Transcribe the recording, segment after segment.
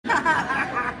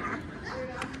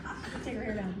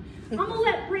I'm gonna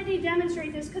let Brittany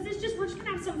demonstrate this because we're just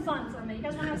gonna have some fun for a minute. You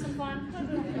guys wanna have some fun?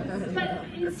 But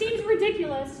it seems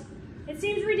ridiculous. It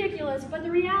seems ridiculous, but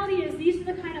the reality is these are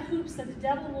the kind of hoops that the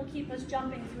devil will keep us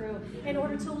jumping through in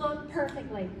order to look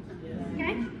perfectly.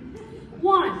 Okay?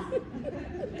 1.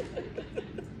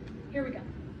 Here we go.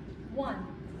 1.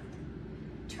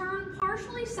 Turn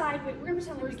partially sideways. We're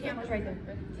gonna pretend the camera's right there.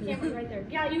 The camera's right there.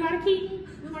 Yeah, you got a key?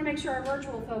 We wanna make sure our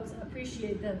virtual folks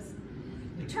appreciate this.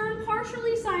 Turn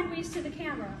partially sideways to the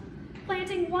camera,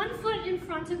 planting one foot in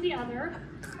front of the other.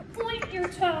 Point your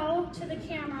toe to the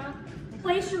camera.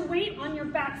 Place your weight on your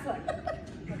back foot.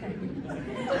 Okay.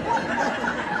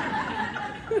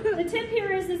 The tip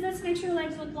here is this makes your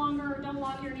legs look longer, don't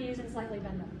lock your knees, and slightly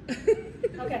bend them.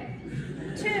 Okay.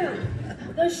 2,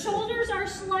 the shoulders are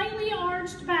slightly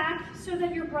arched back so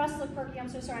that your breasts look perky. I'm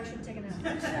so sorry, I should have taken that.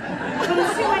 But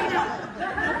it's too late now.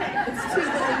 Okay. It's too late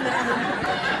now.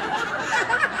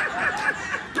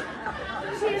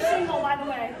 She is single, by the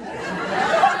way.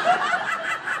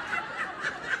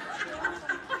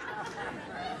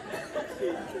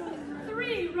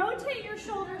 3, rotate your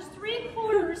shoulders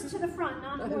 3/4 to the front,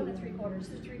 not more than 3/4,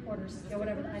 3/4, yeah,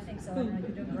 whatever, I think so. You're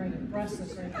doing it right, your breasts look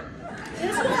great.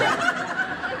 This will make,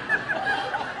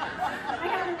 I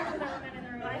gotta remember that one in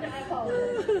there, I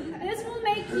apologize. This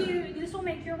will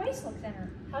make your waist look thinner.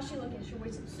 How's she looking? Is your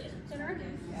waist thinner?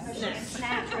 Or she's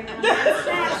snatch right now.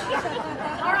 Snatch.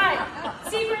 All right,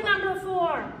 secret number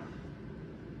 4.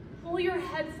 Pull your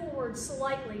head forward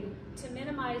slightly to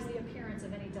minimize the appearance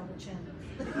of any double chin.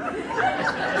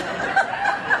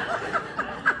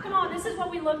 Come on, this is what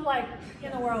we look like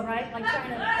in the world, right? Like trying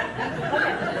to.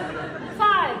 Okay.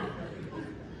 5.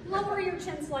 Lower your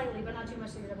chin slightly, but not too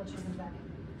much so your double chin comes back.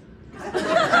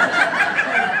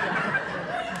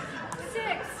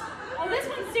 6. Oh, this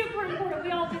one's super important.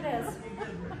 We all do this.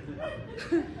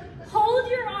 Hold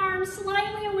your arms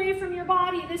slightly away from your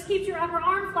body. This keeps your upper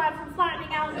arm flap from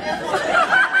flattening out.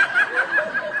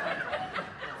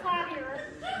 Flabbier.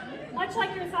 Much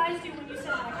like your thighs do when you sit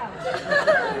on a couch.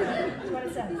 That's what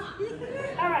it says.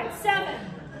 All right, 7.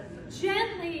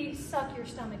 Gently suck your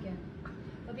stomach in.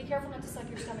 But be careful not to suck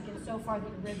your stomach in so far that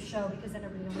your ribs show, because then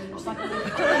everybody will know you're sucking it.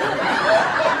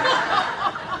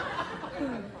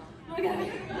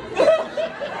 Okay.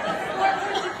 Flirt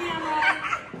with the camera.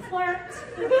 Flirt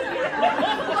with the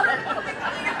camera.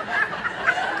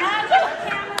 Imagine the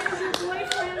camera is your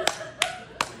boyfriend.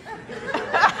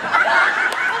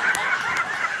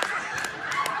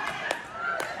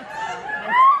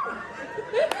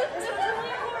 This one's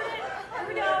really important. Here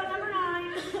we go, number 9.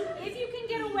 If you can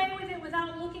get away with it without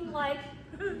looking like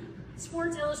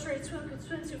Sports Illustrated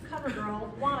swimsuit cover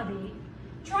girl wannabe,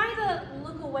 try the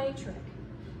look away trick.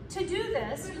 To do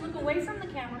this, you look away from the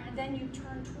camera and then you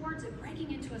turn towards it,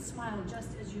 breaking into a smile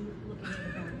just as you